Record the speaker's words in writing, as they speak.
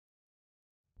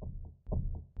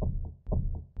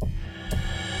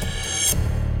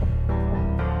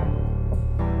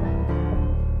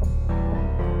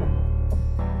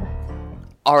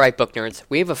Alright, book nerds,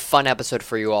 we have a fun episode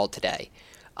for you all today.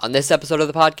 On this episode of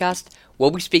the podcast, we'll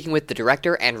be speaking with the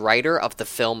director and writer of the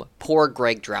film Poor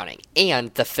Greg Drowning,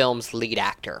 and the film's lead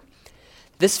actor.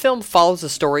 This film follows the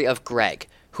story of Greg,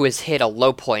 who has hit a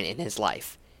low point in his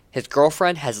life. His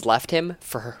girlfriend has left him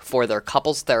for their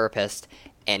couples therapist,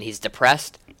 and he's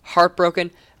depressed, heartbroken,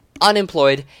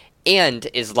 unemployed, and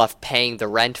is left paying the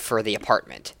rent for the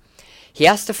apartment. He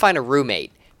has to find a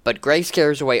roommate, but Greg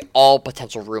scares away all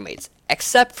potential roommates,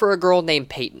 except for a girl named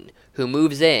Peyton, who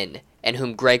moves in, and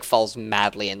whom Greg falls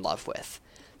madly in love with.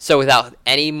 So without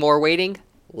any more waiting,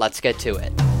 let's get to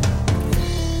it.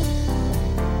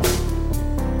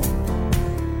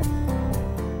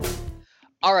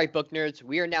 Alright, book nerds,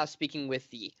 we are now speaking with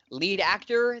the lead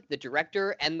actor, the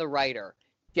director, and the writer.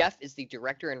 Jeff is the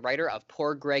director and writer of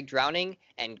Poor Greg Drowning,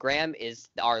 and Graham is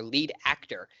our lead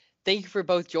actor. Thank you for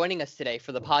both joining us today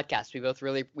for the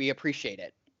podcast. We appreciate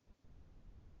it.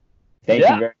 Thank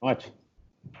you very much.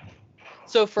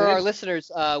 So for our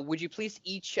listeners, would you please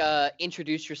each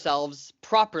introduce yourselves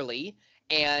properly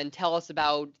and tell us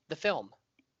about the film?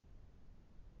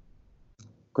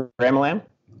 Graham Lamb,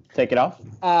 take it off.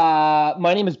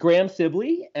 My name is Graham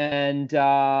Sibley, and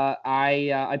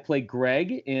I play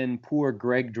Greg in Poor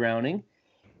Greg Drowning.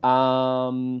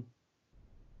 What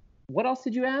else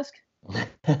did you ask?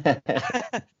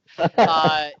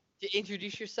 To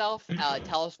introduce yourself,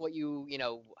 tell us what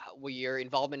what your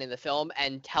involvement in the film,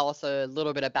 and tell us a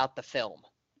little bit about the film.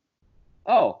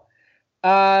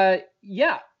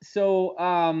 Yeah.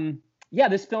 So,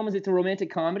 this film it's a romantic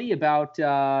comedy about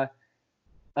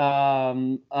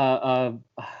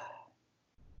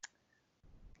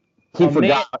He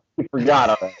forgot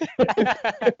already.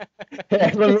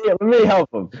 let me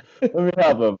help him.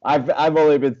 I've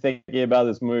only been thinking about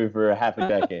this movie for half a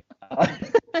decade.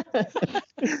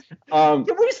 Can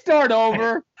we start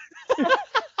over?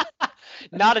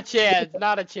 Not a chance.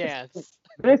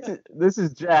 This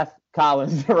is Jeff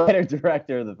Collins, the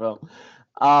writer-director of the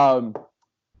film.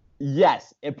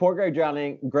 Yes, in Poor Greg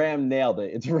Drowning, Graham nailed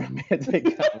it. It's a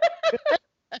romantic comedy.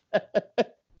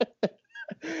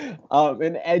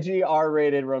 An edgy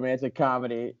R-rated romantic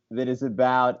comedy that is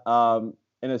about an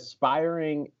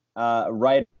aspiring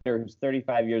writer who's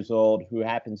 35 years old who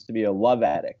happens to be a love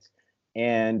addict.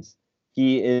 And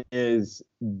he is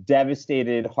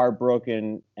devastated,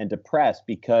 heartbroken, and depressed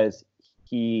because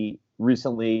he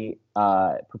recently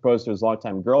proposed to his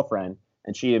longtime girlfriend,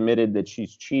 and she admitted that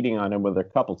she's cheating on him with her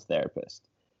couples therapist.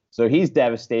 So he's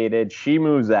devastated. She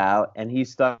moves out, and he's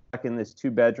stuck in this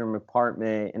 2-bedroom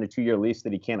apartment in a 2-year lease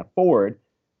that he can't afford.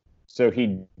 So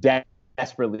he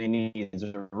desperately needs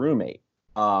a roommate.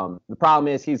 The problem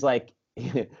is he's a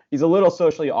little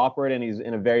socially awkward, and he's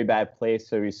in a very bad place.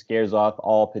 So he scares off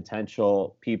all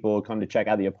potential people who come to check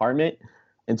out the apartment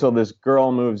until this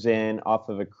girl moves in off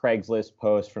of a Craigslist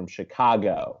post from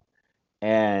Chicago.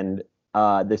 And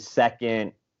the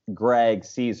second Greg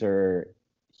sees her,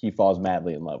 he falls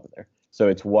madly in love with her. So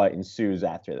it's what ensues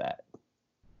after that.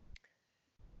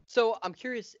 So I'm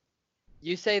curious,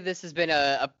 you say this has been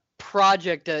a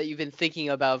project that you've been thinking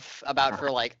about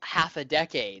for like half a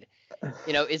decade.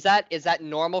 Is that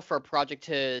normal for a project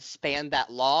to span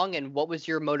that long? And what was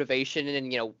your motivation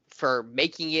and, for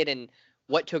making it, and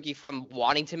what took you from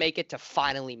wanting to make it to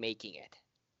finally making it?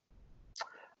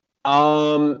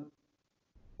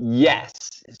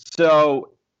 Yes. So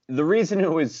the reason it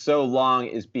was so long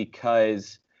is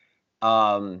because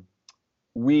it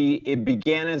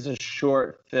began as a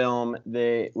short film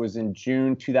that was in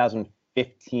June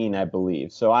 2015, I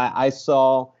believe. So I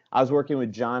was working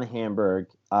with John Hamburg,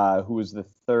 who was the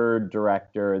third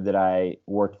director that I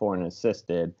worked for and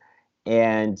assisted.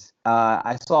 And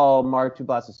I saw Mark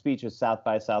Duplass's speech at South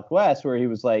by Southwest, where he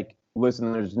was like,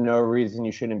 listen, there's no reason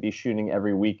you shouldn't be shooting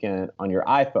every weekend on your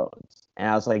iPhones. And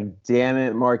I was like, damn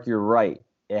it, Mark, you're right.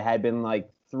 It had been like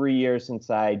 3 years since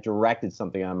I directed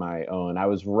something on my own. I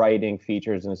was writing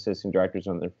features and assisting directors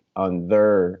on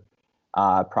their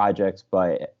projects,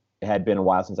 but it had been a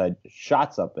while since I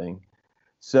shot something.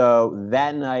 So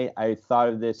that night, I thought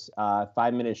of this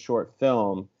 5-minute short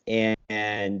film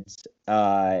and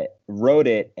wrote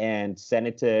it and sent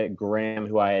it to Graham,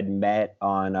 who I had met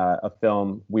on a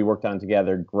film we worked on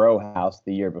together, Grow House,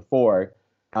 the year before.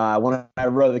 When I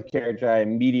wrote the character, I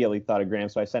immediately thought of Graham,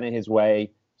 so I sent it his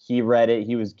way. He read it.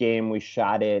 He was game. We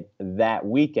shot it that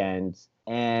weekend,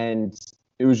 and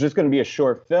it was just going to be a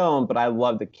short film, but I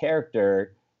loved the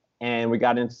character, and we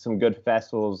got into some good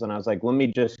festivals, and I was like, let me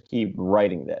just keep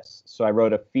writing this. So I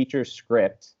wrote a feature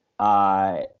script.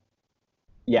 And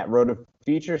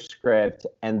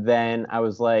then I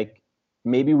was like,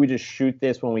 maybe we just shoot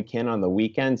this when we can on the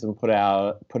weekends and put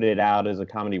it out as a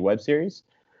comedy web series.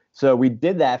 So we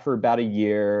did that for about a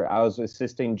year. I was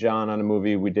assisting John on a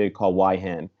movie we did called Why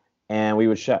Him, and we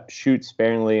would shoot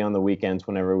sparingly on the weekends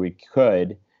whenever we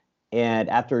could. And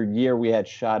after a year, we had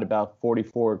shot about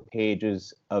 44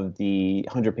 pages of the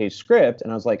 100-page script.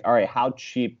 And I was like, all right, how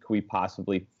cheap could we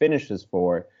possibly finish this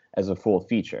for as a full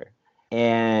feature?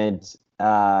 And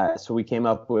so we came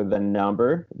up with a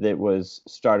number that was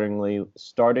startlingly,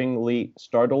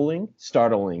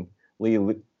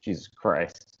 Jesus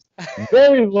Christ,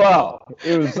 very low.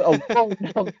 It was a low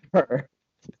number.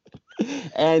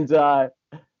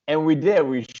 And we did.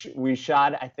 We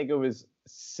shot, I think it was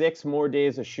 6 more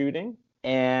days of shooting,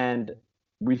 and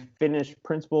we finished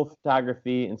principal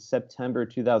photography in September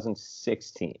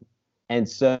 2016. And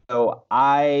so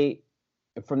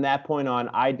from that point on,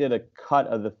 I did a cut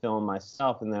of the film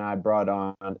myself, and then I brought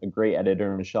on a great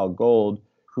editor, Michelle Gold,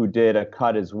 who did a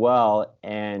cut as well.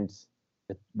 And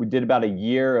we did about a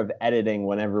year of editing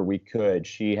whenever we could.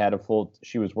 She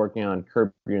was working on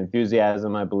Curb Your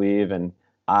Enthusiasm, I believe, and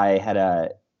I had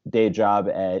a day job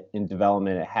in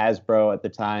development at Hasbro at the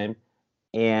time.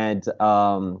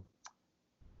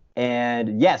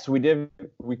 And yes, we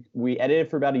edited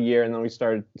for about a year, and then we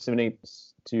started submitting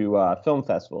to film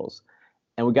festivals.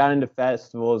 And we got into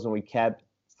festivals, and we kept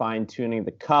fine-tuning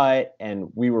the cut,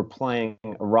 and we were playing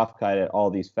a rough cut at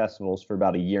all these festivals for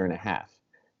about a year and a half.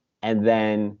 And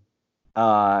then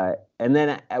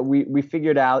we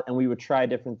figured out, and we would try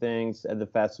different things at the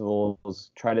festivals,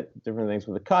 different things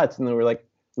with the cuts, and then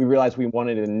we realized we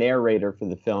wanted a narrator for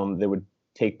the film that would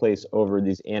take place over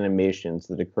these animations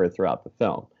that occur throughout the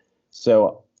film.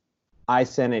 So I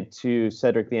sent it to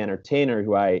Cedric the Entertainer,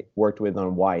 who I worked with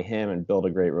on Why Him and built a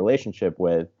great relationship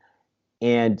with.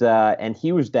 And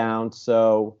he was down,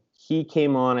 so he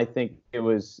came on, I think it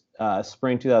was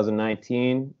spring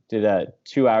 2019, did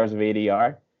 2 hours of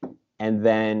ADR. And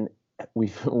then we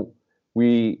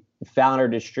found our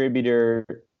distributor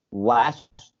last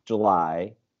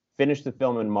July, finished the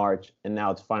film in March, and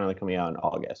now it's finally coming out in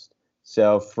August.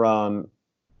 So from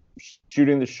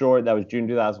shooting the short, that was June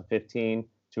 2015,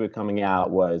 to it coming out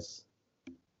was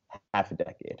half a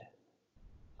decade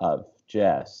of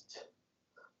just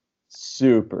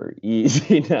super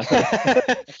easy.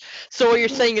 So what you're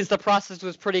saying is the process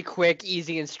was pretty quick,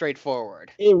 easy, and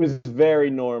straightforward. It was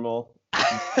very normal.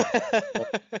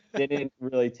 Didn't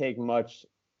really take much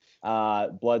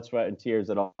blood, sweat, and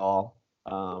tears at all.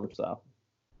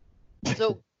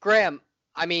 So Graham,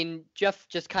 I mean, Jeff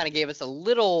just kind of gave us a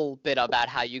little bit about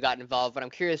how you got involved, but I'm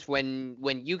curious, when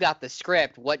you got the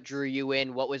script, what drew you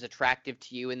in? What was attractive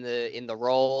to you in the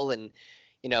role? And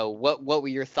what were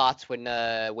your thoughts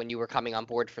when you were coming on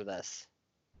board for this?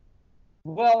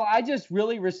 Well, I just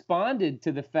really responded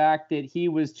to the fact that he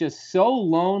was just so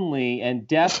lonely and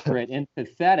desperate and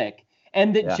pathetic,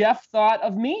 and that Jeff thought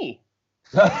of me.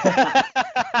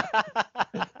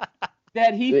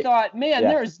 That he thought, man,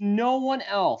 there is no one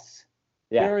else.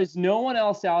 Yeah. There is no one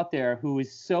else out there who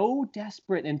is so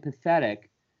desperate and pathetic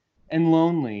and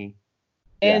lonely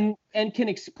and can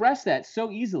express that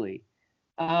so easily.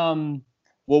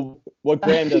 Well, what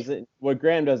Graham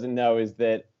doesn't know is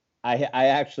that I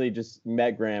actually just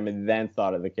met Graham and then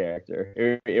thought of the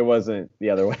character. It wasn't the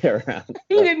other way around.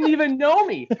 He didn't even know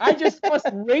me. I just must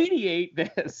radiate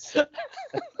this.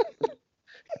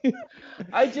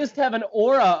 I just have an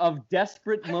aura of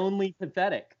desperate, lonely,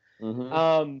 pathetic.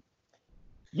 Mm-hmm.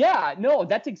 Yeah, no,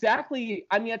 that's exactly,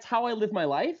 I mean, that's how I live my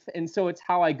life. And so it's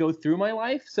how I go through my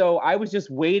life. So I was just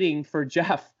waiting for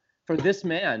Jeff, for this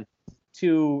man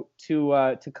to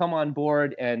come on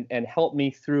board and help me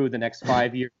through the next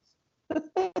 5 years.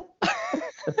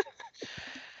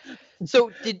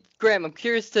 So Graham, I'm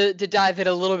curious to dive in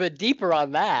a little bit deeper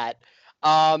on that.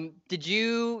 Did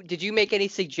you make any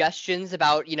suggestions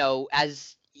about,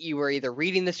 as you were either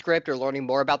reading the script or learning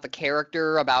more about the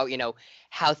character, about,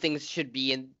 how things should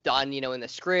be done, in the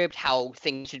script, how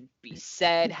things should be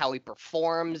said, how he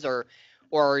performs, or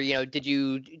did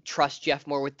you trust Jeff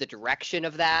more with the direction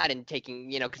of that and taking,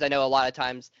 because I know a lot of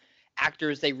times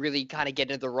actors, they really kind of get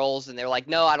into the roles and they're like,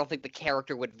 no, I don't think the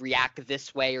character would react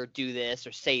this way or do this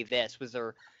or say this. Was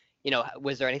there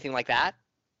anything like that?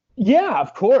 Yeah,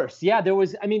 of course. Yeah,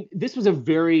 this was a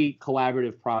very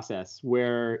collaborative process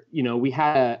where, we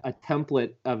had a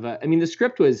template of the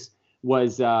script was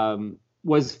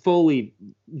fully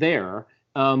there,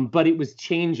 but it was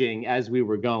changing as we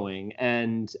were going,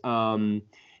 and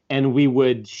we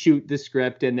would shoot the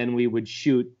script, and then we would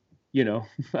shoot, an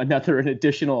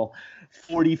additional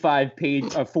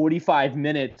 45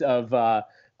 minutes of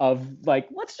like,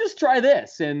 let's just try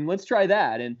this and let's try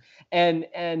that, and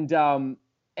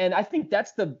I think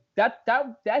that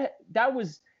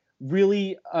was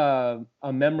really a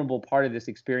memorable part of this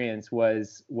experience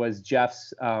was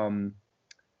Jeff's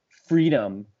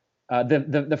freedom,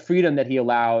 the freedom that he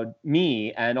allowed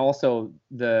me and also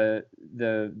the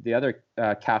other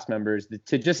cast members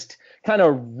to just kind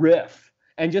of riff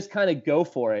and just kind of go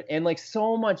for it. And like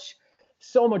so much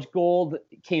gold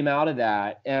came out of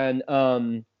that. And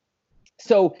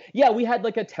so yeah, we had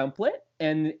like a template,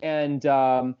 and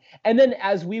then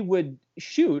as we would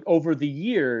shoot over the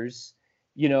years,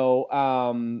 we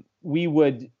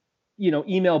would,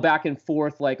 email back and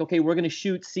forth like, okay, we're going to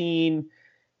shoot scene,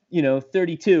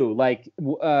 32, like,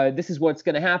 this is what's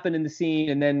going to happen in the scene.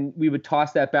 And then we would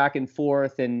toss that back and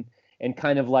forth and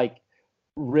kind of like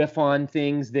riff on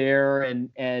things there. And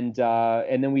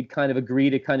then we'd kind of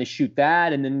agree to kind of shoot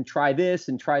that and then try this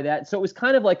and try that. So it was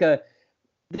kind of like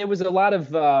there was a lot of,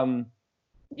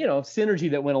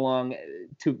 synergy that went along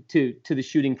to the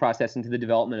shooting process and to the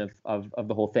development of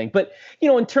the whole thing. But,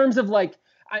 in terms of like,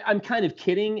 I'm kind of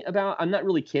kidding about, I'm not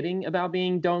really kidding about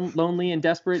being lonely and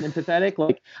desperate and pathetic.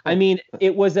 Like, I mean,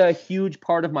 it was a huge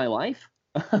part of my life,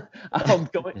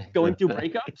 going through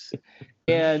breakups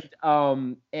and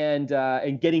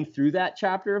getting through that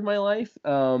chapter of my life.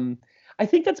 I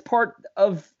think that's part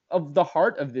of the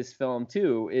heart of this film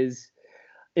too, is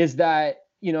that,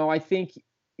 I think,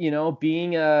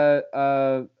 being a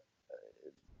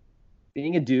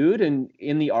dude and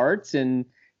in the arts and,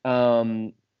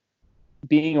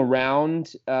 being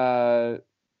around, hot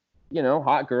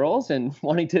girls and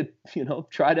wanting to,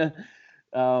 try to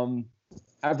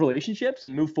have relationships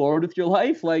and move forward with your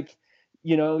life. Like,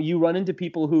 you run into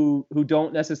people who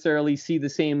don't necessarily see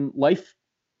the same life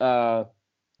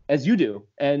as you do.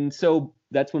 And so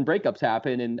that's when breakups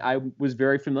happen. And I was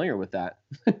very familiar with that.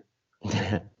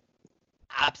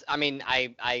 I mean,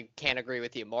 I can't agree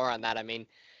with you more on that. I mean,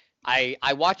 I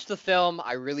watched the film.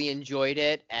 I really enjoyed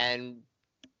it. And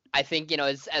I think,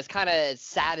 as kind of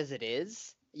sad as it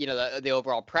is, the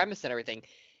overall premise and everything,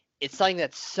 it's something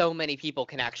that so many people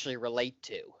can actually relate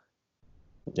to.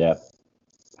 Yeah.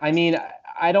 I mean,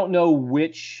 I don't know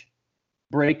which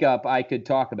breakup I could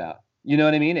talk about. You know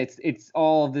what I mean? It's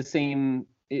all the same.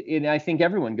 And I think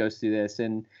everyone goes through this.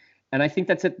 And I think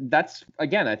that's it. I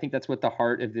think that's what the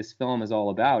heart of this film is all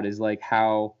about, is like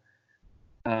how,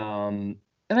 and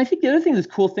I think the other thing, this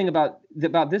cool thing about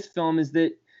this film is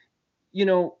that,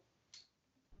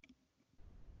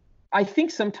 I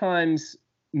think sometimes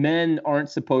men aren't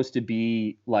supposed to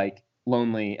be like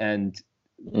lonely and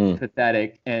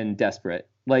pathetic and desperate.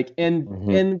 Like,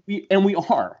 and we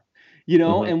are,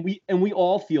 and we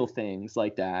all feel things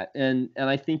like that. And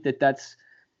I think that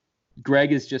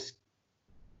Greg is just,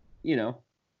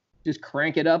 just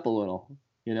crank it up a little,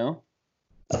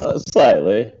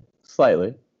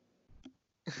 Slightly.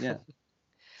 Yeah.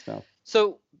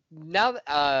 So now,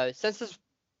 since this,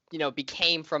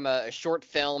 became from a short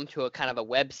film to a kind of a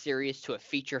web series to a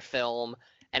feature film,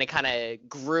 and it kind of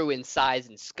grew in size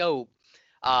and scope.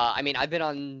 I mean, I've been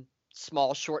on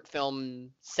small short film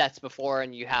sets before,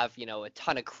 and you have, a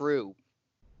ton of crew.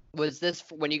 Was this,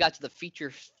 when you got to the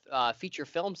feature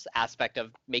films aspect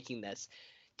of making this,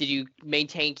 did you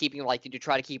maintain did you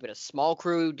try to keep it a small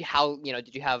crew? How,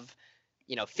 did you have,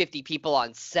 50 people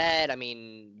on set? I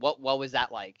mean, what was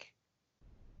that like?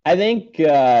 I think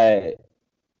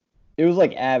it was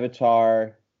like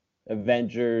Avatar,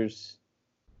 Avengers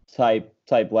type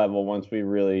level once we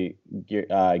really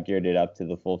geared it up to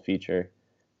the full feature.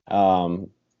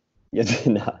 Yes,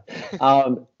 no.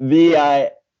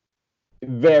 The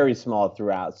very small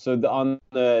throughout. So on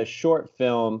the short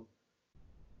film,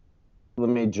 let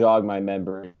me jog my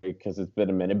memory because it's been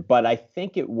a minute, but I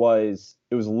think it was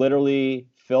literally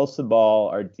Phil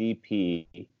Sabal, our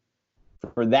DP.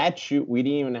 For that shoot, we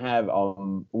didn't even have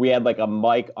we had like a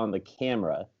mic on the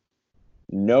camera,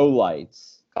 no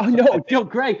lights. Oh no,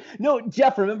 Greg, no,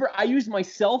 Jeff. Remember, I used my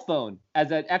cell phone as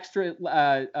an extra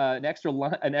channel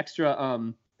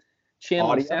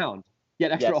audio? Of sound. Yeah,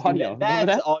 extra yes, audio.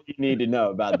 That's all you need to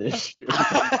know about this shoot.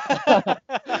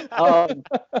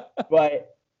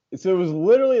 But so it was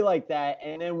literally like that,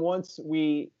 and then once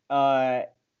it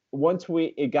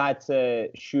got to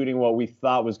shooting what we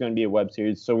thought was going to be a web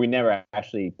series, so we never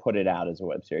actually put it out as a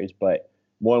web series. But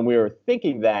when we were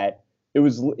thinking that, it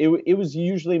was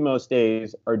usually most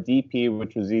days our DP,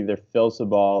 which was either Phil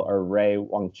Sabal or Ray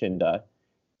Wangchinda,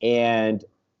 and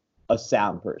a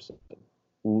sound person,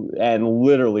 and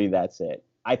literally that's it.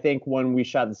 I think when we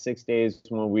shot the 6 days,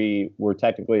 when we were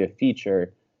technically a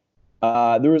feature,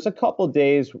 there was a couple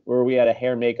days where we had a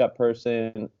hair makeup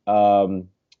person,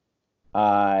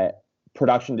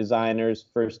 production designers,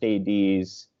 first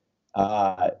ADs,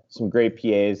 some great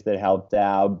PAs that helped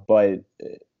out. But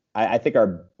I think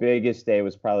our biggest day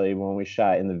was probably when we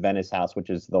shot in the Venice house, which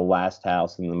is the last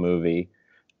house in the movie.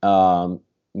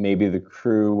 Maybe the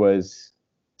crew was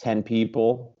 10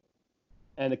 people.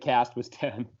 And the cast was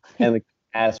 10. And the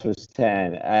cast was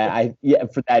 10. Yeah,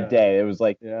 for that day, it was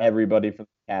like everybody from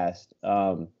the cast.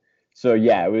 So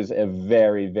yeah, it was a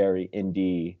very, very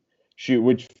indie shoot,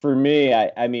 which for me,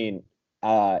 I mean, we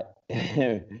were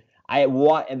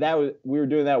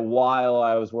doing that while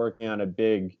I was working on a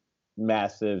big,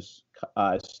 massive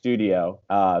studio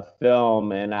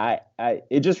film, and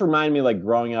it just reminded me like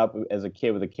growing up as a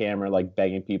kid with a camera, like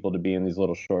begging people to be in these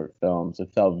little short films. It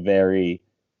felt very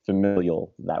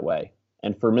familial that way,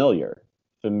 and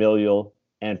familial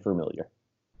and familiar.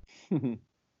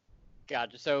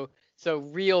 Gotcha. So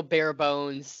real bare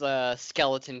bones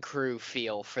skeleton crew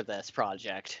feel for this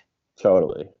project.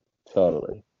 Totally.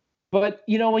 But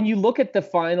when you look at the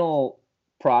final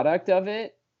product of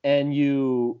it, and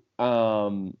you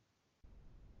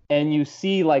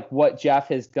see like what Jeff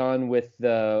has done with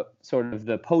the sort of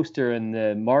the poster and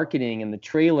the marketing and the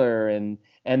trailer and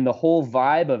the whole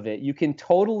vibe of it, you can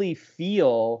totally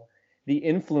feel the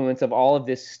influence of all of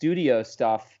this studio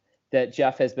stuff that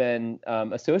Jeff has been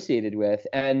associated with,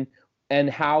 and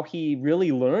how he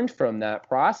really learned from that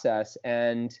process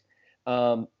and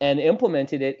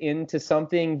implemented it into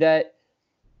something that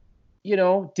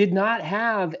did not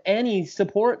have any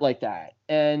support like that.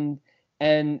 And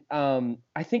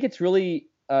I think it's really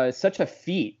such a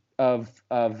feat of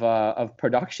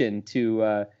production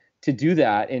to do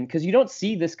that, and because you don't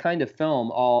see this kind of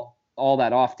film all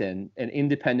that often, an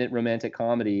independent romantic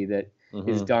comedy that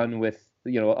is done with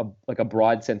a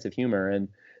broad sense of humor. And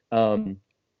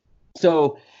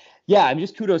so yeah, I'm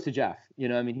just kudos to Jeff.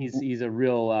 I mean, he's a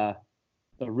real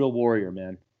warrior,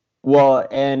 man. Well,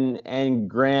 and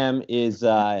Graham is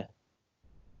a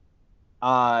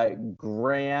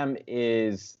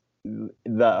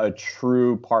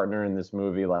true partner in this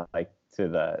movie, like to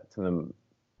the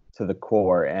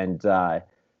core, and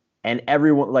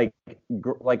everyone like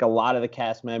a lot of the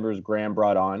cast members Graham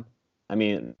brought on. I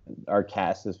mean, our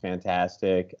cast is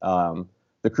fantastic.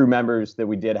 The crew members that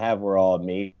we did have were all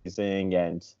amazing,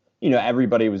 and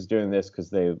everybody was doing this because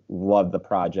they loved the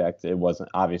project. It wasn't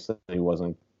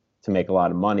to make a lot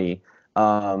of money.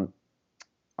 And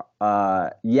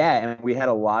we had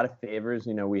a lot of favors.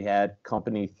 We had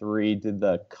Company 3 did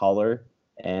the color,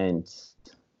 and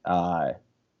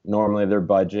normally their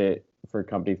budget for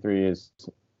Company 3 is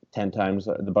 10 times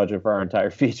the budget for our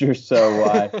entire feature.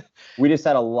 So we just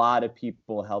had a lot of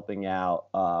people helping out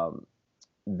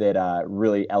that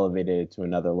really elevated it to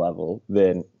another level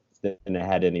than it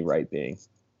had any right being.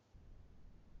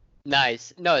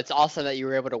 Nice. No, it's awesome that you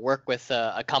were able to work with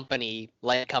a company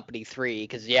like Company 3,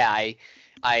 because I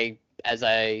as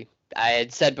I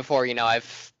had said before,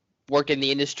 I've worked in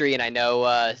the industry, and I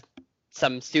know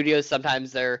some studios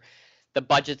sometimes the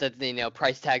budget that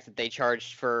price tags that they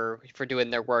charge for doing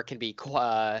their work can be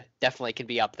definitely can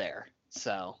be up there.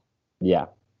 So yeah.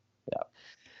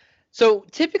 So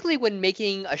typically when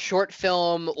making a short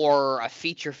film or a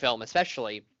feature film,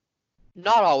 especially,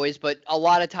 not always, but a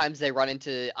lot of times they run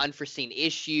into unforeseen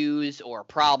issues or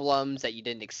problems that you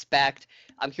didn't expect.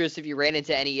 I'm curious if you ran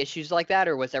into any issues like that,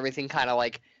 or was everything kind of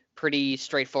like pretty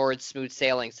straightforward, smooth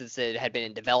sailing since it had been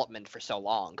in development for so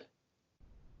long?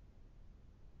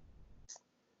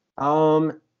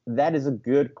 That is a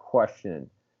good question.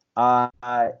 Yeah,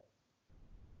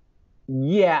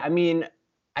 I mean,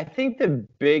 I think the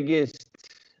biggest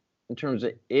in terms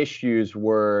of issues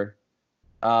were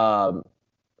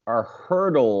our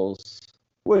hurdles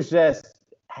was just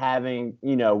having,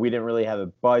 we didn't really have a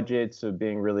budget, so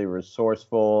being really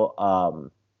resourceful.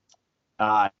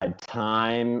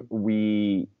 Time,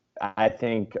 I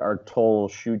think our total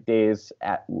shoot days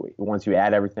once you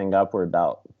add everything up were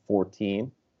about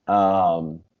 14.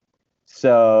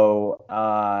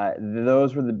 So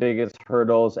those were the biggest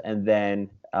hurdles, and then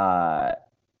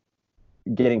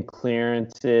getting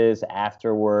clearances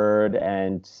afterward,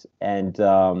 and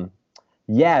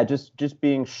just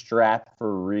being strapped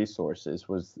for resources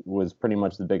was pretty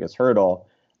much the biggest hurdle.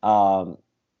 And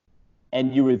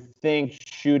you would think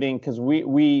shooting, because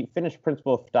we finished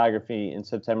principal photography in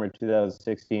September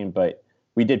 2016, but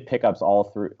we did pickups all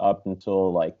through up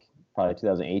until like probably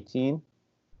 2018,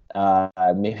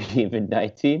 maybe even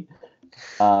 19.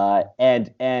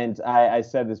 And I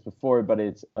said this before, but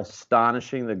it's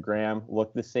astonishing that Graham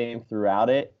looked the same throughout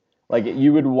it. Like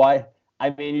you could be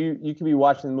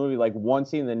watching the movie, like one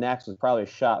scene and the next was probably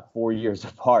shot 4 years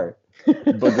apart.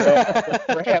 But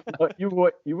Graham, you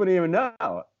wouldn't even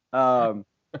know.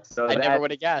 So I never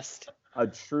would have guessed. a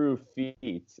true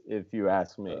feat, if you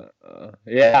ask me.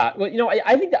 Yeah. Well,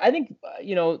 I think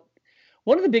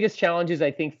one of the biggest challenges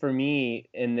I think for me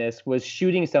in this was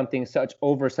shooting something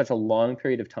over such a long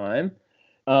period of time,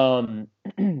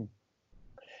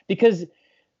 because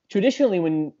traditionally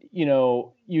when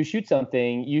you shoot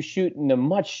something, you shoot in a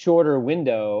much shorter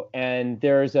window, and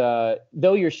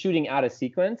though you're shooting out of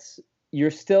sequence, you're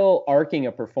still arcing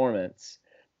a performance,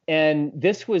 and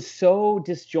this was so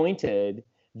disjointed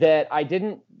that I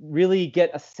didn't really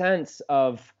get a sense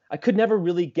of. I could never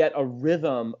really get a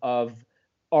rhythm of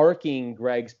arcing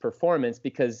Greg's performance,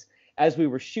 because as we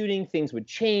were shooting, things would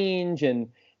change, and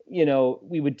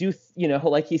we would do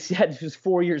like he said, it was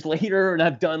 4 years later, and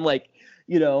I've done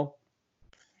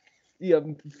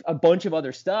a bunch of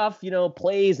other stuff,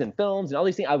 plays and films and all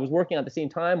these things I was working on at the same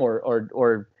time,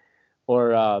 or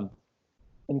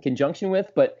in conjunction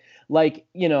with. But I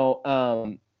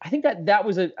think that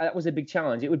was a big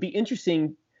challenge. It would be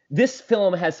interesting. This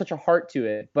film has such a heart to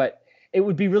it, but it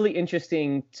would be really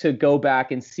interesting to go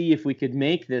back and see if we could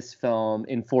make this film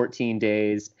in 14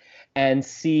 days and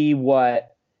see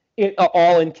what it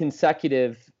all in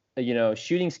consecutive,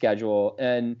 shooting schedule.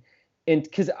 And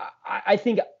because I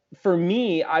think for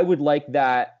me, I would like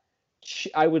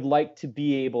to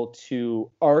be able to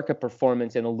arc a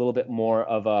performance in a little bit more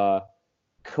of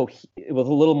with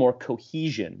a little more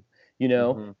cohesion.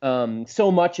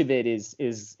 So much of it is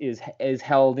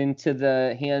held into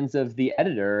the hands of the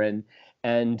editor, and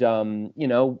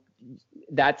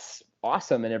that's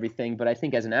awesome and everything. But I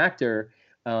think as an actor,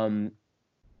 and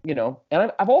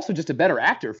I'm also just a better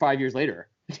actor 5 years later.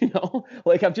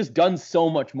 I've just done so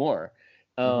much more.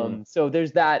 So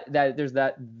there's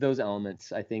those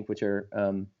elements, I think, which are I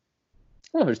don't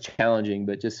know if it's challenging,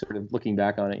 but just sort of looking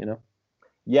back on it.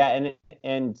 Yeah,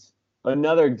 and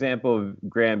another example of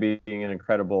Graham being an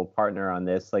incredible partner on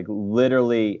this, like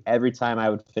literally every time I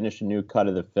would finish a new cut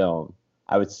of the film,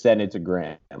 I would send it to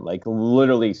Graham, like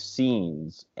literally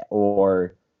scenes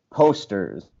or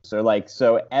posters, or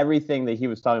so everything that he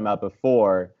was talking about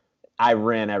before, I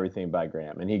ran everything by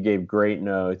Graham, and he gave great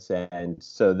notes, and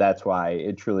so that's why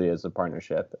it truly is a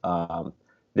partnership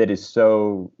that is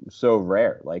so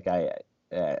rare.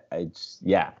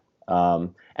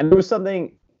 And there was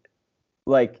something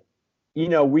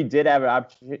we did have an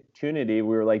opportunity.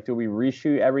 We were like, do we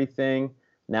reshoot everything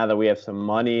now that we have some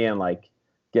money and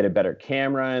get a better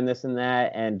camera and this and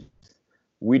that? And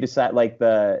we decided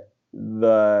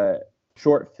the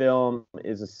short film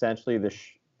is essentially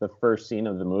the first scene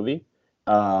of the movie.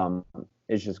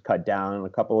 It's just cut down in a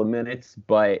couple of minutes,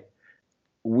 but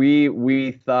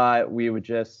we thought we would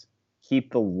just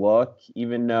keep the look,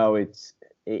 even though it's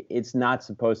not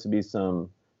supposed to be some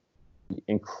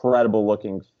incredible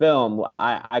looking film.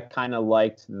 I kind of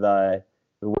liked the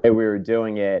way we were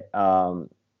doing it,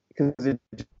 because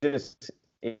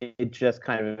it just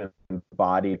kind of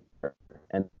embodied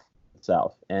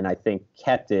itself, and I think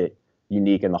kept it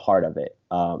unique in the heart of it.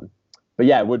 But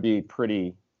yeah, it would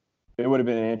have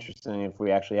been interesting if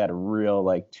we actually had a real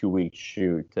 2-week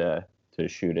shoot to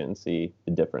shoot it and see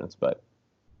the difference. But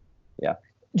yeah.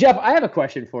 Jeff, I have a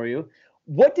question for you.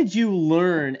 What did you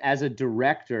learn as a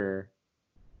director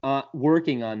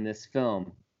working on this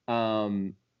film?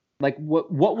 What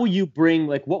will you bring?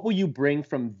 What will you bring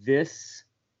from this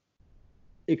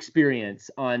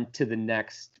experience on to the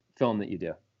next film that you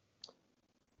do?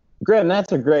 Graham,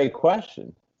 that's a great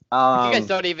question. You guys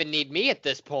don't even need me at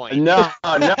this point. No.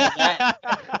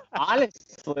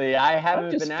 Honestly, I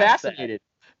haven't been fascinated.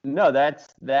 No,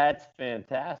 that's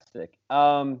fantastic.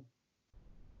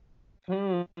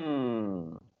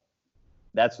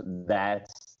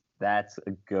 That's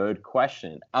a good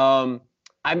question.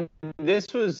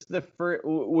 This was the first,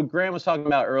 what Graham was talking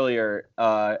about earlier,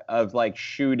 of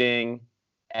shooting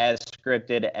as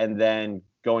scripted and then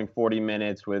going 40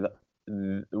 minutes with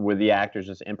the actors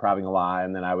just improvising a lot,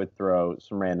 and then I would throw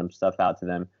some random stuff out to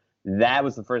them. That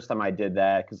was the first time I did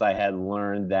that, because I had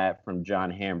learned that from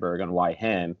John Hamburg on Why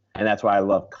Him, and that's why I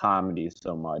love comedy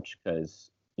so much,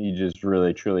 because you just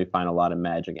really truly find a lot of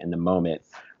magic in the moment.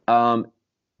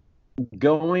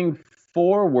 Going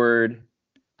forward,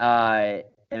 and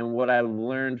what I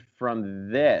learned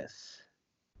from this,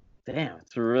 damn,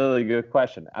 it's a really good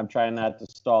question. I'm trying not to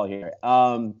stall here.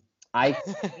 I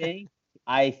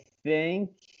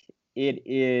think it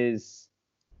is.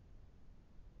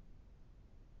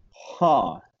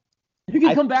 You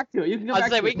can come back to it.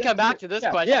 We can come back to this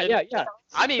question. Yeah.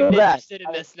 I'm even interested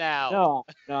in this now.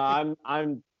 No,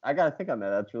 I gotta think on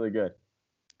that. That's really good.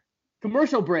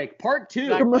 Commercial break, part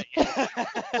 2. Exactly.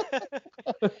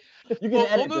 You can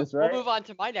edit this, right? We'll move on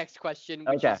to my next question,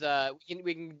 which is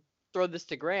we can throw this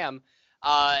to Graham.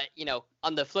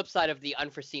 On the flip side of the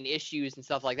unforeseen issues and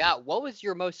stuff like that, what was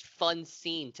your most fun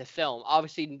scene to film?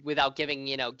 Obviously, without giving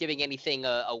anything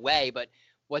away, but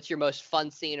what's your most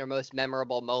fun scene or most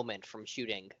memorable moment from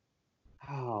shooting?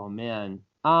 Oh man.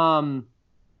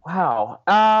 Wow.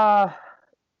 I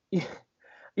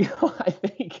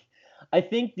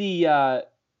think the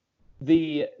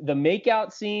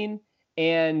makeout scene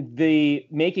and the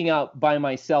making out by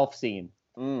myself scene.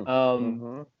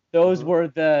 Those were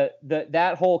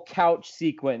that whole couch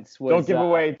sequence was. Don't give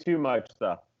away too much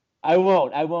stuff. I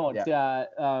won't. Yeah.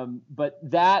 But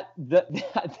that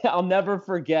I'll never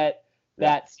forget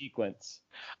that sequence.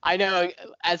 I know,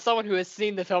 as someone who has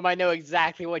seen the film, I know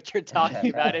exactly what you're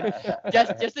talking about. And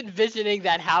just envisioning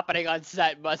that happening on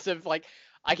set must have,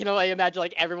 I can only imagine,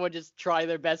 everyone just trying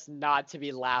their best not to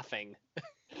be laughing.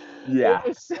 Yeah. It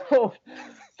was so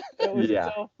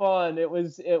fun. It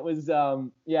was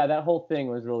that whole thing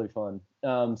was really fun.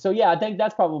 So yeah, I think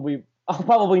I'll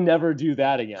probably never do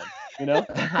that again,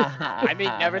 I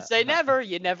mean, never say never.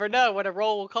 You never know what a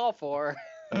role will call for.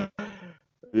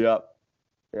 Yep.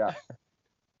 Yeah.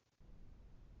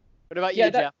 What about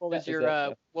you, Jeff? What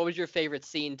was your favorite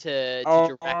scene to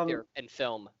direct and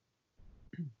film?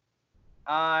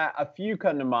 A few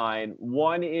come to mind.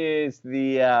 One is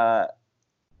the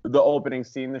opening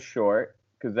scene, the short,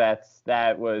 because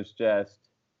that was just,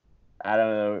 I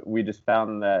don't know. We just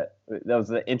found that was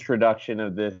the introduction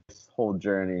of this whole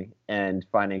journey and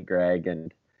finding Greg,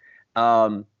 and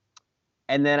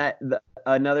then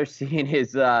another scene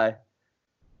is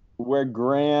where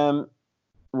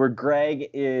Greg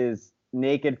is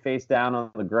naked, face down on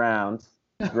the ground.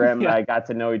 Graham and I got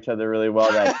to know each other really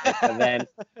well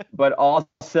but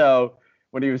also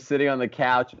when he was sitting on the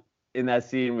couch in that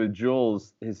scene with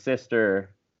Jules, his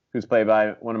sister, who's played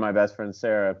by one of my best friends,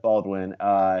 Sarah Baldwin,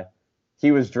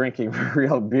 he was drinking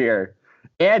real beer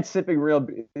and sipping real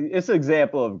beer. It's an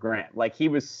example of Grant. He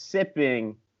was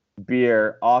sipping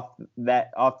beer off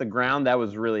the ground. That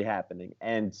was really happening.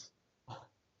 And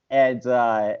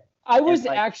I was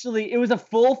it was a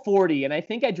full 40, and I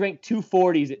think I drank 2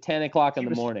 40s at 10 o'clock in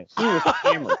the morning. He was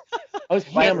hammered. I was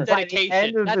hammered.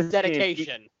 Dedication. That's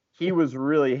dedication. He was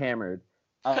really hammered.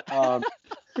 And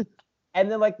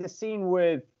then the scene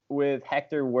with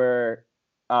Hector where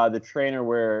the trainer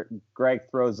where Greg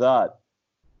throws up,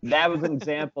 that was an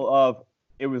example of,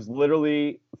 it was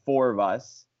literally 4 of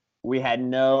us. We had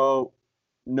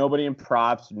nobody in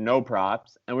props, no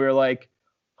props, and we were like,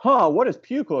 what does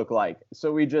puke look like?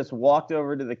 So we just walked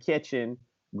over to the kitchen,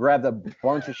 grabbed a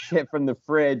bunch of shit from the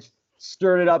fridge,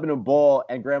 stirred it up in a bowl,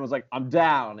 and Graham was like, I'm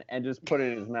down, and just put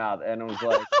it in his mouth. And it was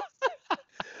like...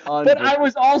 But I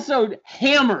was also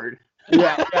hammered.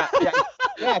 Yeah.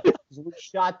 We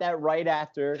shot that right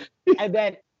after. And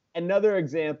then another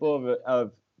example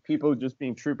of people just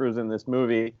being troopers in this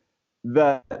movie,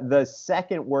 the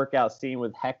second workout scene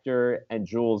with Hector and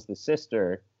Jules, the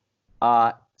sister,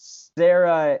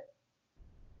 Sarah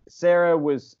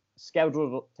was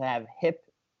scheduled to have hip,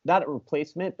 not a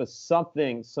replacement, but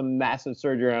some massive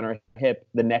surgery on her hip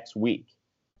the next week.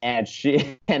 And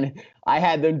I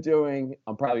had them doing,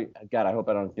 I hope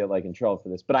I don't get in trouble for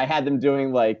this, but I had them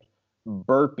doing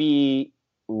burpee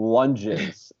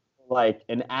lunges,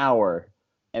 an hour.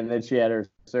 And then she had her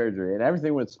surgery and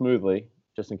everything went smoothly,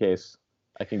 just in case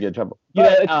I can get in trouble.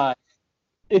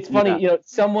 It's funny,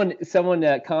 someone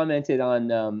commented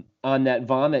on that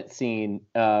vomit scene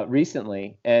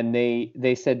recently, and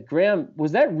they said, Graham,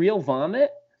 was that real vomit?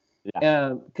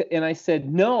 Yeah. And I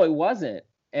said, no, it wasn't.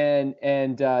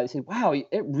 And I said, wow,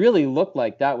 it really looked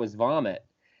like that was vomit.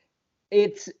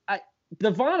 The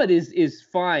vomit is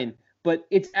fine, but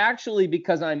it's actually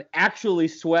because I'm actually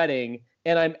sweating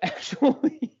and I'm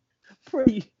actually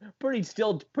pretty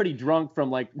drunk from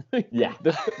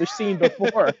the scene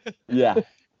before.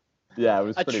 Yeah, it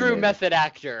was a true amazing method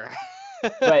actor.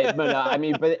 Right, but I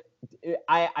mean, but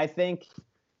I think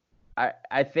I'm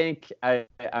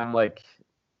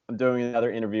doing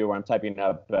another interview where I'm typing it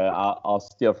up, but I'll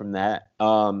steal from that.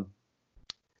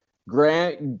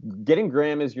 Getting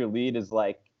Graham as your lead is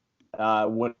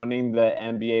winning the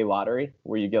NBA lottery,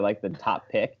 where you get the top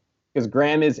pick. Because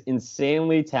Graham is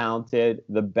insanely talented,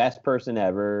 the best person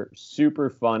ever, super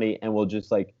funny, and will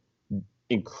just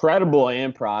incredible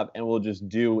improv, and will just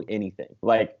do anything.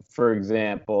 For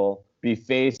example, be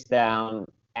face down,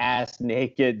 ass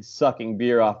naked, sucking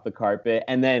beer off the carpet,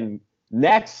 and then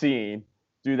next scene,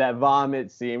 do that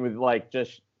vomit scene with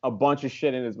just a bunch of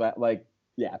shit in his mouth.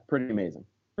 Yeah, pretty amazing.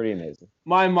 Pretty amazing.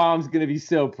 My mom's gonna be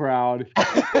so proud.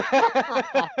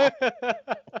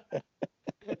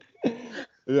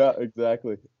 Yeah,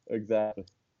 exactly.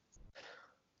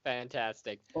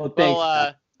 Fantastic. Well,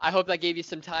 thanks. I hope that gave you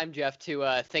some time, Jeff,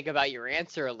 to think about your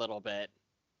answer a little bit.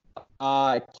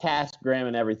 Cast Graham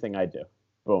in everything I do.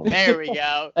 Boom. There we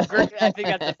go. Great. I think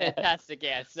that's a fantastic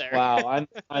answer. Wow,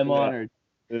 I'm honored.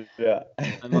 Yeah.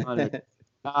 I'm honored.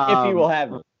 If you will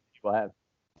have me. If you will have me.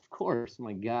 Of course,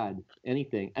 my God,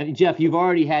 anything. I mean, Jeff, you've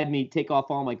already had me take off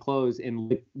all my clothes and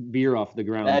lick beer off the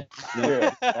ground. That's true.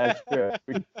 That's true.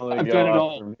 We can only I've go done it up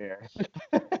all. from here.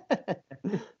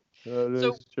 So-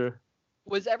 That's true.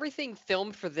 Was everything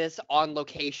filmed for this on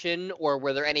location, or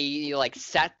were there any like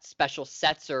special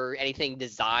sets, or anything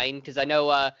designed? Because I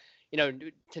know,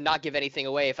 to not give anything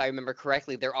away, if I remember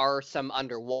correctly, there are some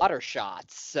underwater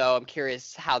shots. So I'm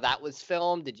curious how that was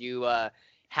filmed. Did you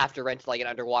have to rent like an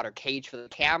underwater cage for the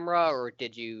camera, or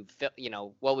did you,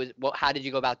 how did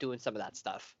you go about doing some of that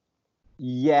stuff?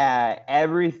 Yeah,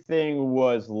 everything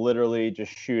was literally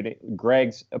just shooting.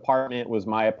 Greg's apartment was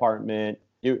my apartment.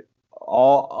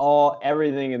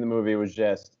 Everything in the movie was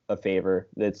just a favor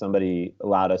that somebody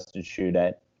allowed us to shoot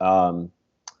at. The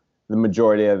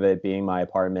majority of it being my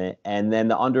apartment, and then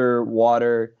the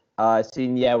underwater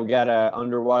scene. Yeah, we got a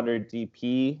underwater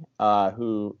DP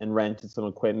who rented some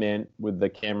equipment with the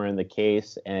camera in the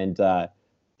case, and that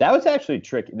was actually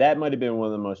tricky. That might have been one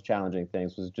of the most challenging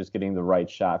things, was just getting the right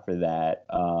shot for that.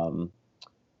 And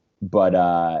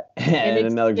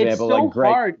another example, it's so like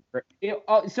Greg. hard.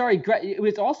 Greg, it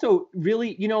was also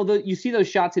really, you see those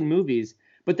shots in movies,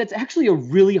 but that's actually a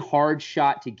really hard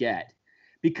shot to get,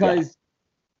 because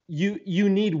you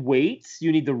need weights,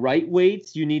 you need the right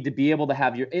weights, you need to be able to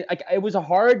have it was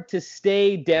hard to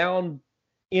stay down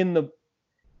it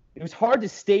was hard to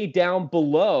stay down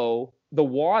below the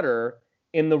water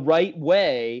in the right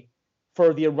way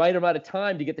for the right amount of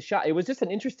time to get the shot. It was just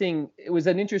an interesting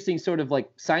sort of like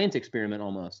science experiment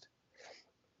almost.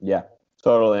 Yeah,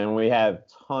 totally. And we have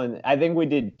I think we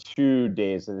did 2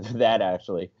 days of that,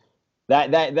 actually. That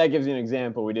gives you an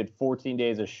example. We did 14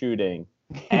 days of shooting,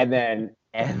 and then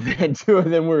 2 of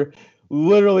them were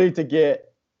literally to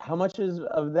get, how much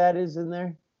of that is in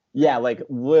there? Yeah, like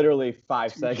literally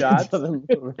 5 seconds of the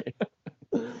movie.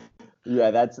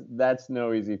 Yeah, that's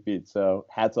no easy feat. So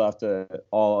hats off to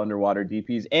all underwater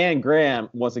DPs. And Graham,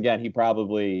 once again, he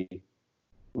probably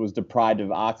was deprived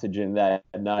of oxygen that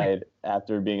night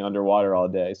after being underwater all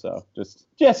day. So just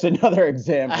another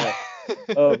example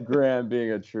of Graham being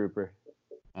a trooper.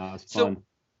 It's fun. So,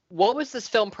 what was this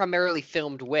film primarily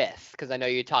filmed with? Because I know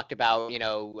you talked about,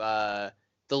 the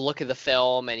look of the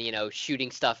film and,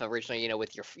 shooting stuff originally,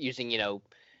 with your using,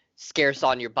 scarce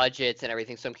on your budgets and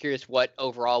everything. So I'm curious what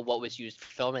was used for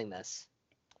filming this.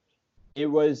 It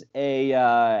was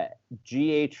a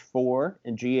GH4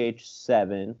 and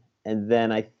GH7, and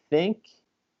then I think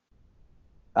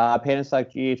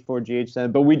Panasonic GH4,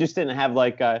 GH7, but we just didn't have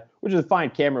which is a fine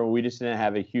camera, we just didn't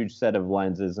have a huge set of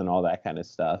lenses and all that kind of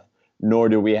stuff. Nor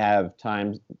do we have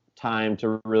time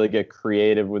to really get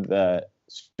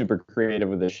super creative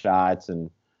with the shots, and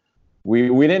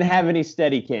we didn't have any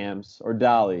steady cams or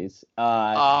dollies.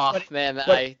 My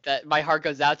heart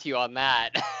goes out to you on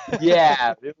that.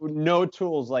 Yeah, no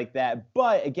tools like that.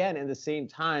 But again, at the same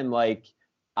time,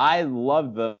 I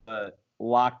love the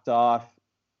locked off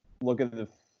look of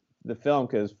the film,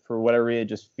 because for whatever reason, it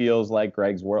just feels like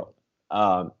Greg's world.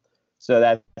 So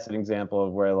that's an example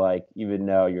of where, even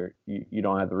though you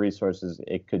don't have the resources,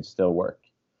 it could still work.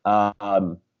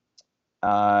 Panasonic,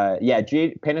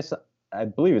 I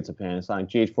believe it's a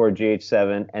Panasonic GH4,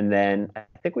 GH7, and then I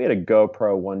think we had a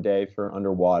GoPro one day for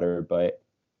underwater, but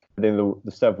I think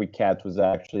the stuff we kept was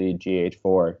actually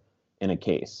GH4 in a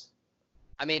case.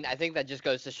 I mean, I think that just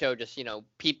goes to show, just,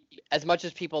 as much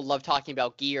as people love talking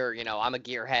about gear, I'm a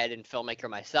gearhead and filmmaker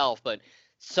myself, but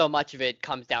so much of it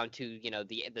comes down to,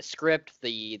 the script,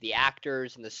 the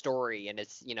actors, and the story, and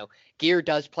it's, gear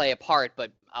does play a part,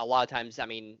 but a lot of times, I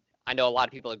mean, I know a lot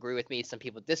of people agree with me, some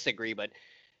people disagree, but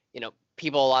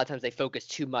people, a lot of times, they focus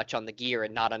too much on the gear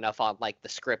and not enough on the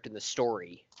script and the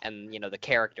story and the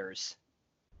characters.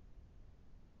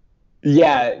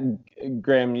 Yeah,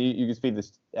 Graham, you can speak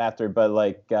this after, but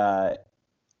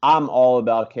I'm all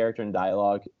about character and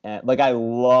dialogue, and I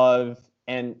love,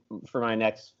 and for my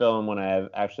next film, when I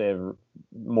have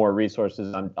more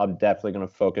resources, I'm definitely going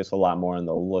to focus a lot more on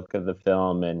the look of the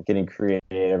film and getting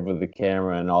creative with the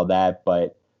camera and all that.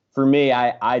 But for me,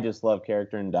 I just love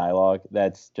character and dialogue.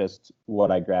 That's just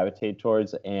what I gravitate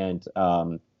towards, and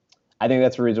I think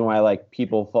that's the reason why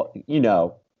people,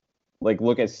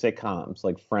 look at sitcoms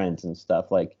like Friends and stuff.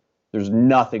 There's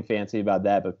nothing fancy about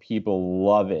that, but people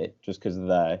love it just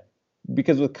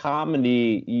because with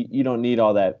comedy, you don't need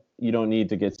all that. You don't need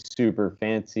to get super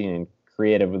fancy and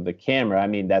creative with the camera. I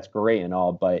mean, that's great and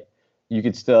all, but you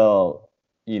could still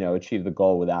achieve the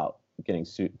goal without getting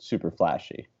super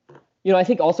flashy. I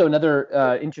think also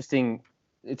another interesting.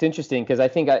 It's interesting because I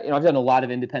think I've done a lot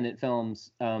of independent films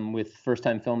with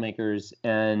first-time filmmakers,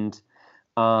 and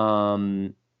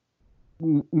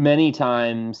many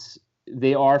times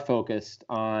they are focused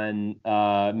on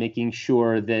making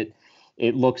sure that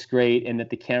it looks great and that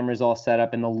the camera's all set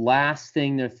up. And the last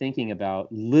thing they're thinking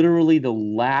about, literally the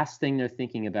last thing they're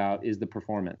thinking about, is the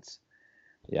performance.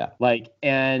 Yeah.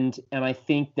 And I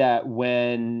think that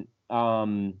when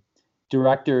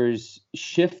directors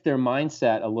shift their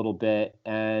mindset a little bit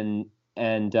and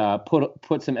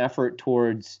put some effort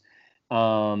towards,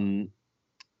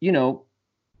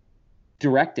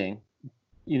 directing,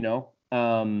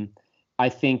 I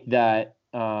think that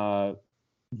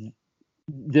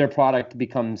their product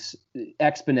becomes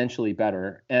exponentially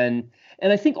better. And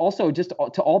I think also, just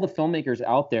to all the filmmakers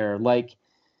out there, like,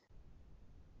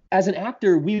 as an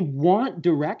actor, we want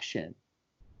direction.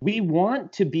 We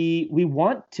want to be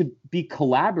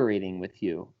collaborating with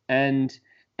you. And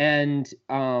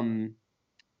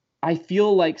I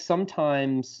feel like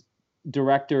sometimes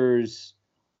directors,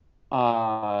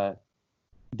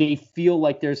 they feel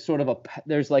like there's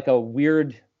like a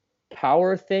weird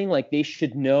power thing, like they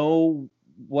should know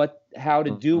how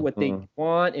to do what they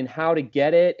want and how to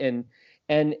get it, and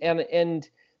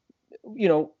we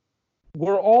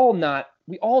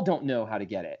all don't know how to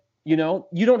get it. You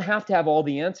don't have to have all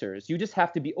the answers. You just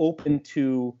have to be open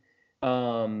to,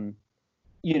 you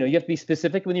have to be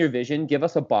specific with your vision, give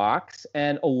us a box,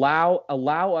 and allow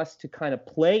us to kind of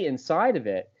play inside of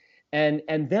it. And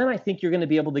then I think you're going to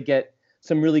be able to get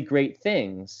some really great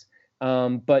things.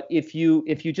 But if you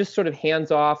just sort of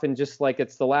hands off and just like,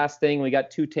 it's the last thing, we got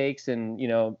 2 takes and,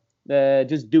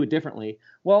 just do it differently.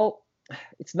 Well,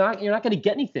 you're not going to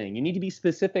get anything. You need to be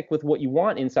specific with what you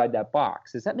want inside that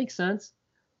box. Does that make sense?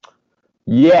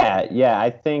 Yeah. I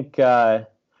think there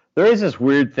is this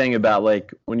weird thing about,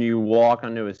 like, when you walk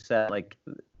onto a set, like,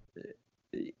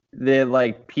 they're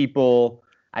like, people,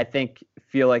 I think,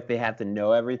 feel like they have to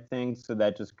know everything, so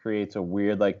that just creates a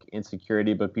weird, like,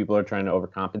 insecurity, but people are trying to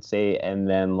overcompensate, and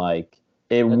then, like,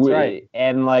 right.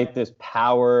 And, like, this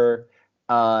power,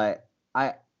 I'll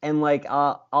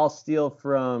steal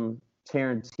from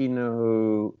Tarantino,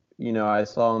 who, I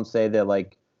saw him say that,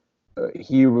 like,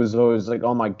 he was always like,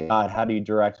 oh my God, how do you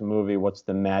direct a movie? What's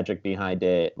the magic behind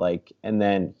it? Like, and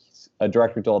then a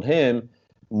director told him,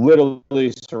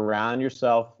 literally surround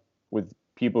yourself with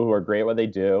people who are great at what they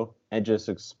do and just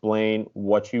explain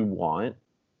what you want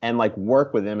and, like,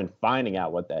 work with them in finding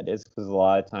out what that is. Because a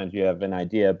lot of times you have an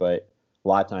idea, but a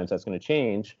lot of times that's going to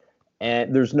change.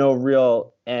 And there's no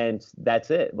real, and that's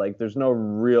it. Like, there's no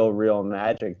real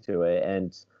magic to it.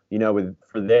 And,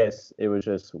 for this, it was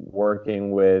just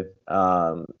working with,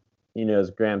 as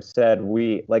Graham said,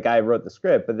 I wrote the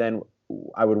script, but then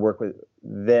I would work with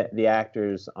the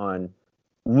actors on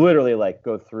literally, like,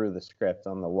 go through the script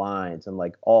on the lines and,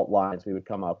 like, alt lines we would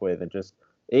come up with, and just,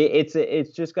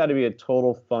 it's just got to be a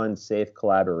total fun, safe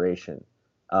collaboration.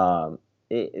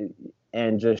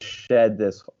 And just shed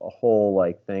this whole,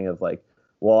 like, thing of, like,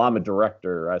 well, I'm a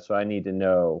director, so I need to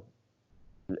know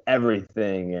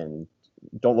everything and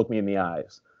don't look me in the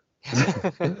eyes. You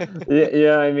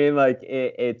know what I mean? Like,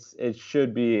 it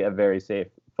should be a very safe,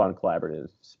 fun, collaborative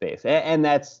space, and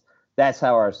that's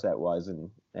how our set was,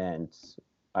 and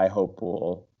I hope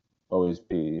will always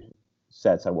be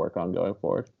sets I work on going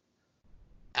forward.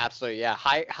 Absolutely, yeah.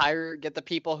 Get the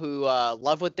people who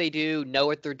love what they do, know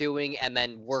what they're doing, and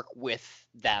then work with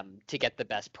them to get the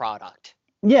best product.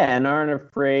 Yeah, and aren't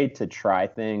afraid to try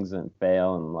things and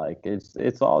fail, and, like,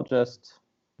 it's all just,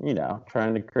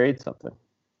 trying to create something.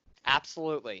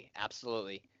 Absolutely.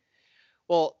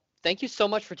 Well, thank you so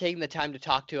much for taking the time to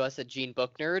talk to us at Gene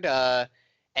Book Nerd.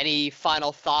 Any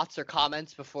final thoughts or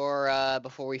comments before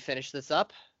we finish this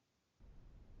up?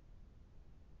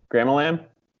 Grandma Lamb?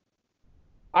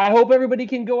 I hope everybody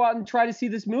can go out and try to see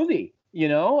this movie.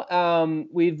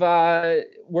 We've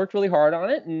worked really hard on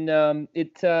it, and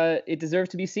it deserves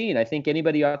to be seen. I think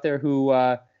anybody out there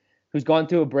who's gone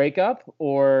through a breakup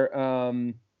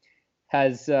or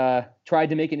has tried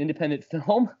to make an independent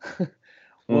film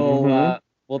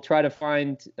will try to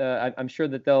find. I'm sure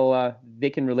that they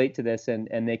can relate to this,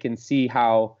 and they can see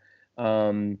how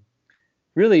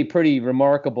really pretty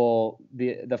remarkable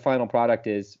the final product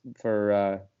is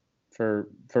for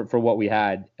what we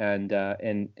had, and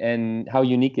how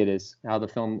unique it is, how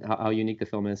unique the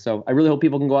film is. So I really hope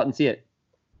people can go out and see it.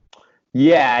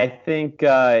 Yeah, I think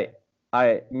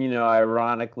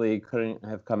ironically couldn't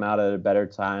have come out at a better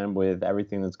time with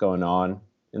everything that's going on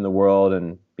in the world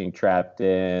and being trapped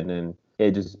in, and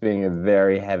it just being a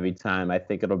very heavy time. I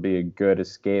think it'll be a good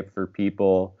escape for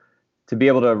people to be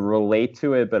able to relate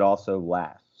to it, but also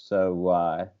laugh.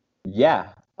 So yeah,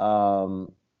 I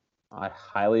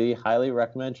highly, highly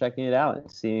recommend checking it out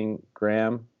and seeing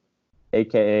Graham,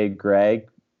 aka Greg,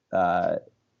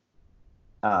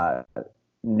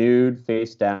 nude,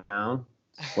 face down,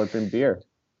 slurping beer.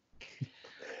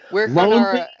 Where can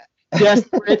Lonely, our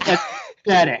desperate, and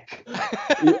pathetic.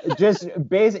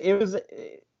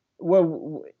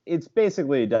 It's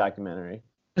basically a documentary.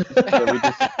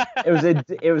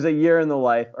 It was a year in the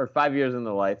life, or 5 years in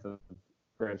the life of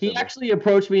Graham. He actually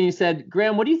approached me and he said,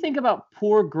 "Graham, what do you think about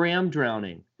poor Graham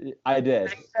drowning?" I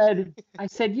did. I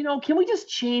said, can we just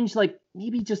change like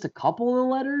maybe just a couple of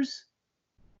letters?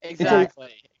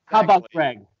 exactly? How about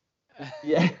Greg?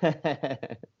 Yeah.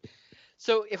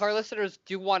 So, if our listeners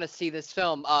do want to see this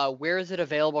film, where is it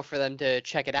available for them to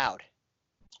check it out?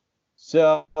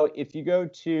 So if you go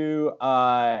to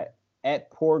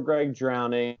at Poor Greg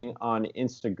Drowning on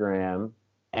Instagram,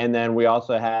 and then we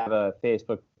also have a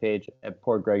Facebook page at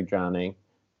Poor Greg Drowning.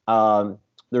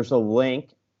 There's a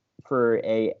link for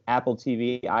a Apple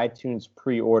TV iTunes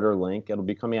pre-order link. It'll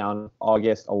be coming out on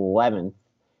August 11th.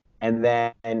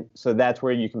 So that's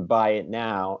where you can buy it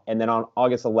now. And then on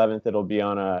August 11th, it'll be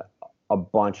on a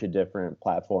bunch of different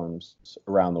platforms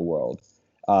around the world.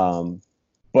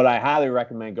 But I highly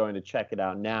recommend going to check it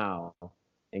out now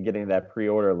and getting that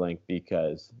pre-order link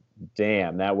because,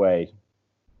 damn, that way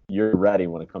you're ready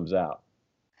when it comes out.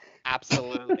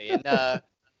 Absolutely. And I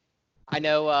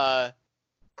know,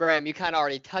 Graham, you kind of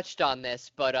already touched on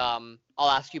this, but I'll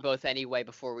ask you both anyway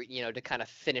before we, to kind of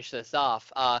finish this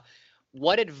off.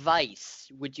 What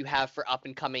advice would you have for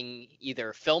up-and-coming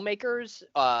either filmmakers,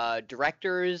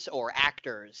 directors, or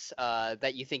actors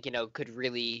that you think, could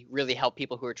really, really help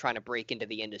people who are trying to break into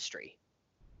the industry?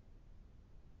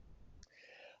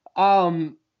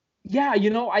 Yeah,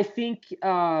 I think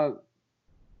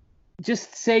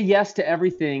just say yes to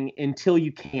everything until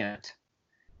you can't.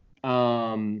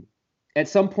 At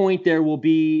some point, there will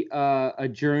be a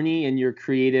journey in your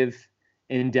creative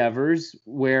endeavors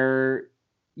where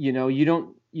you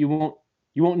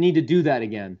won't need to do that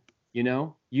again.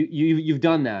 You've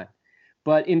done that,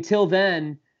 but until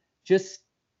then, just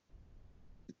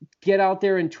get out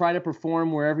there and try to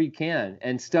perform wherever you can,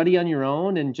 and study on your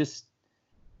own, and just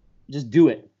do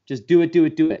it. Just do it.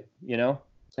 That's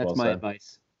well my said.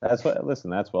 advice. That's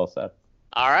well said.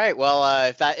 All right.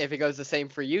 Well, if it goes the same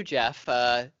for you, Jeff,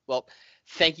 well,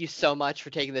 thank you so much for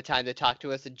taking the time to talk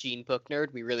to us at Gene Book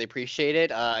Nerd. We really appreciate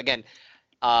it. Again,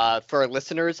 for our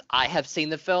listeners, I have seen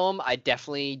the film. I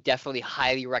definitely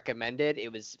highly recommend it.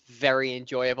 It was very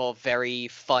enjoyable, very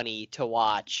funny to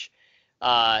watch.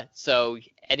 So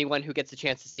anyone who gets a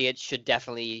chance to see it should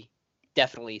definitely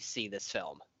see this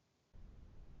film.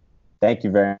 Thank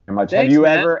you very much. Thanks,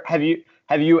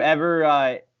 Have you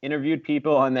ever interviewed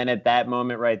people and then at that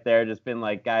moment right there just been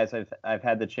like, guys, I've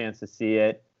had the chance to see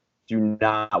it. Do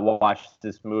not watch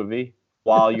this movie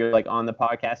while you're like on the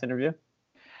podcast interview?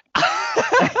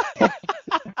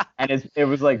 And it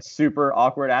was like super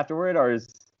awkward afterward, or is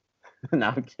no,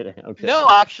 I'm kidding. Okay. No,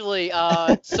 actually,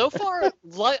 so far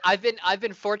I've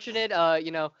been fortunate.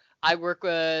 I work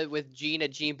with Gene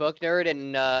at Gene Book Nerd,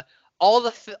 and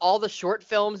all the short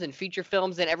films and feature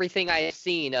films and everything I've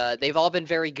seen, they've all been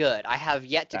very good. I have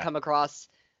yet to come across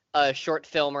a short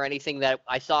film or anything that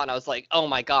I saw and I was like, oh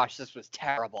my gosh, this was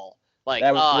terrible. Like,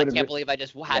 I can't believe I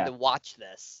just had to watch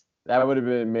this. That would have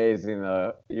been amazing,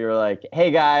 though. You're like, hey,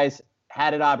 guys,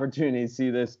 had an opportunity to see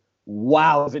this.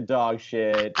 Wow, is it dog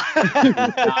shit. Do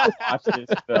not watch this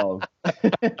film.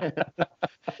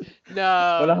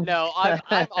 No,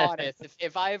 I'm honest.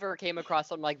 If I ever came across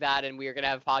something like that and we were going to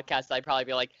have a podcast, I'd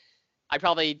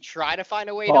probably try to find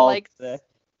a way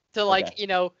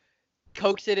to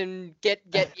coax it and get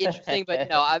interesting. But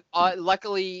no,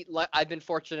 luckily I've been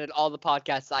fortunate. All the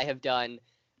podcasts I have done,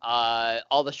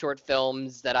 all the short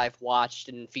films that I've watched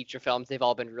and feature films, they've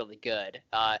all been really good.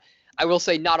 I will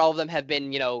say not all of them have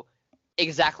been,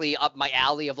 exactly up my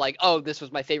alley of like, oh, this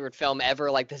was my favorite film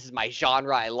ever. Like, this is my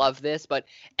genre. I love this. But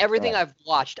everything I've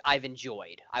watched, I've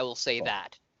enjoyed. I will say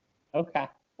that. Okay.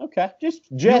 Just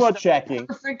checking.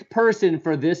 Perfect person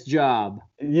for this job.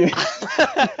 Yeah.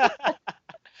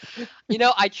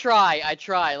 I try.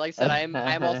 Like I said,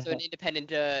 I'm also an independent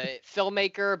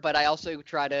filmmaker, but I also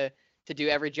try to do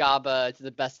every job to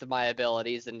the best of my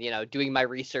abilities, and doing my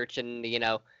research and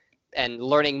and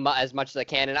learning as much as I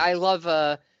can. And I love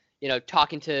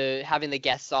having the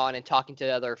guests on and talking to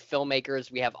other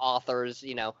filmmakers. We have authors.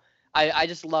 I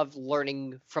just love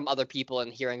learning from other people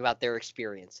and hearing about their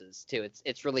experiences too.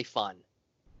 It's really fun.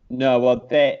 No, well,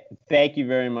 thank you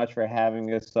very much for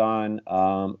having us on.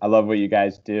 I love what you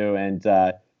guys do, and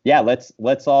yeah,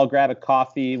 let's all grab a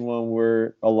coffee when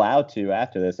we're allowed to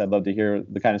after this. I'd love to hear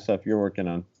the kind of stuff you're working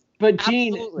on. But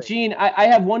Absolutely. Gene, I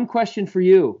have one question for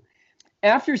you.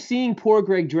 After seeing Poor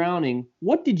Greg Drowning,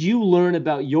 what did you learn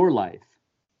about your life?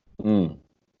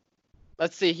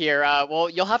 Let's see here. Well,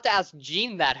 you'll have to ask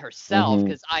Jean that herself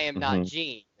because I am not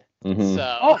Jean.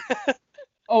 So.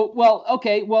 Well,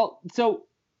 okay. Well, so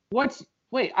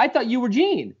wait, I thought you were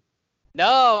Gene.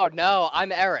 No,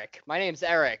 I'm Eric. My name's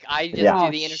Eric. I just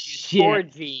do the interviews for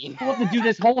Gene. We'll have to do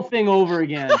this whole thing over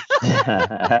again.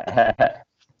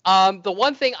 The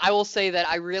one thing I will say that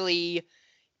I really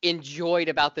enjoyed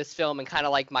about this film and kind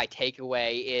of like my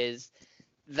takeaway is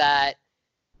that,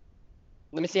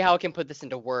 let me see how I can put this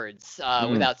into words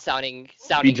without sounding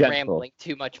rambling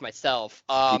too much myself.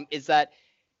 Is that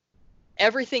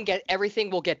everything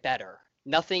will get better.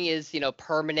 Nothing is,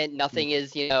 permanent. Nothing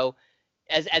is,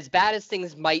 as bad as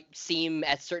things might seem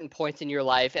at certain points in your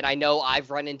life. And I know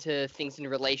I've run into things in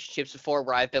relationships before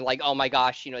where I've been like, oh my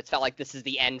gosh, it's felt like this is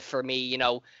the end for me.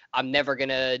 I'm never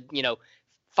gonna,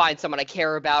 find someone I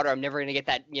care about, or I'm never gonna get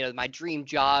that, my dream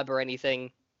job or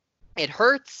anything. It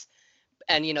hurts,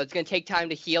 and it's gonna take time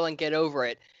to heal and get over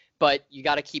it. But you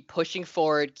got to keep pushing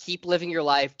forward, keep living your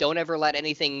life. Don't ever let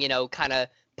anything, kind of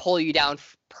pull you down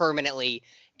permanently,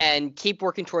 and keep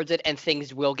working towards it, and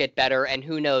things will get better. And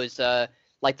who knows,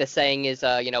 like the saying is,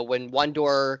 when one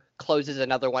door closes,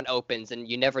 another one opens, and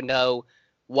you never know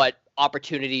what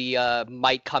opportunity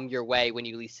might come your way when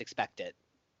you least expect it.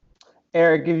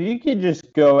 Eric, if you could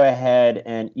just go ahead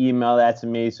and email that to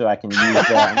me so I can use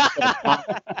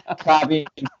that and copy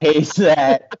and paste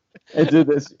that into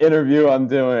this interview I'm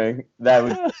doing, that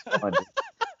would be fun.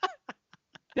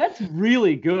 That's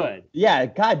really good. Yeah,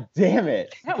 god damn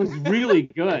it. That was really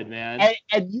good, man.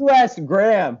 And you asked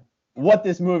Graham what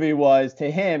this movie was to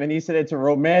him, and he said it's a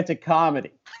romantic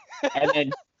comedy. And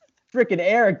then freaking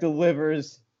Eric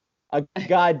delivers a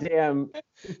goddamn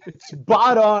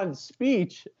spot-on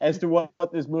speech as to what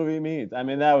this movie means. I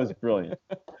mean, that was brilliant.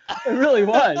 It really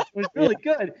was. It was really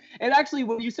good. And actually,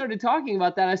 when you started talking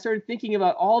about that, I started thinking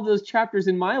about all those chapters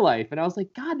in my life, and I was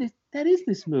like, God, that is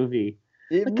this movie.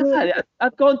 God,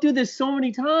 I've gone through this so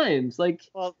many times.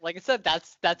 Well, like I said,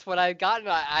 that's what I've gotten.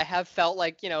 I have felt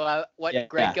like, what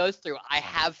Greg goes through. I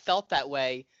have felt that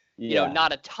way.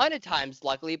 Not a ton of times,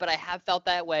 luckily, but I have felt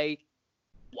that way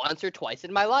once or twice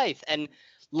in my life. And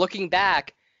looking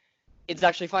back, it's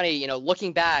actually funny,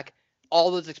 looking back, all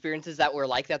those experiences that were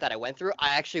like that I went through,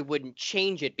 I actually wouldn't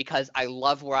change it because I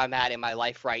love where I'm at in my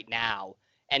life right now.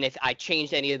 And if I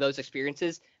changed any of those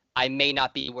experiences, I may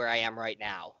not be where I am right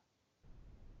now.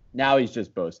 Now he's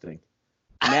just boasting.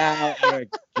 Now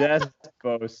Eric's just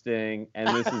boasting, and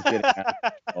this is getting out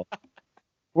of control.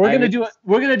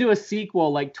 We're gonna do a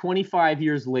sequel like 25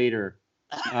 years later,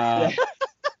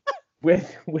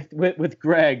 with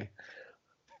Greg,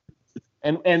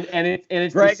 and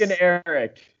it's Greg and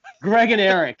Eric. Greg and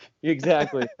Eric,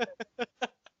 exactly.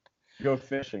 Go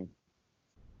fishing.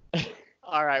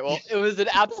 All right. Well, it was an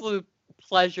absolute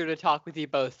pleasure to talk with you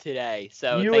both today.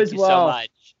 So thank you so much.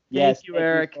 Yes, thank you,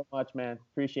 Eric. Thank you so much, man.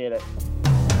 Appreciate it.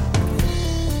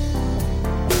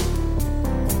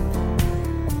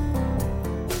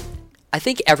 I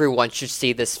think everyone should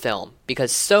see this film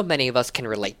because so many of us can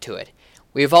relate to it.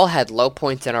 We've all had low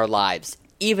points in our lives,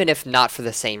 even if not for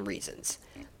the same reasons.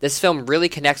 This film really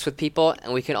connects with people,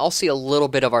 and we can all see a little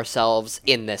bit of ourselves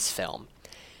in this film.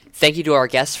 Thank you to our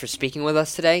guests for speaking with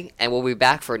us today, and we'll be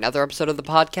back for another episode of the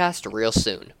podcast real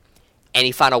soon.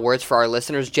 Any final words for our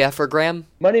listeners, Jeff or Graham?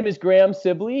 My name is Graham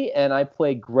Sibley, and I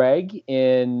play Greg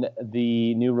in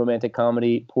the new romantic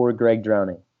comedy, Poor Greg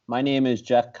Drowning. My name is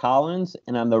Jeff Collins,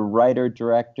 and I'm the writer,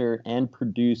 director, and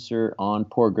producer on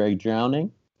Poor Greg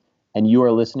Drowning. And you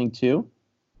are listening to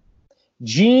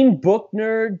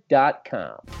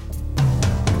GeneBookNerd.com.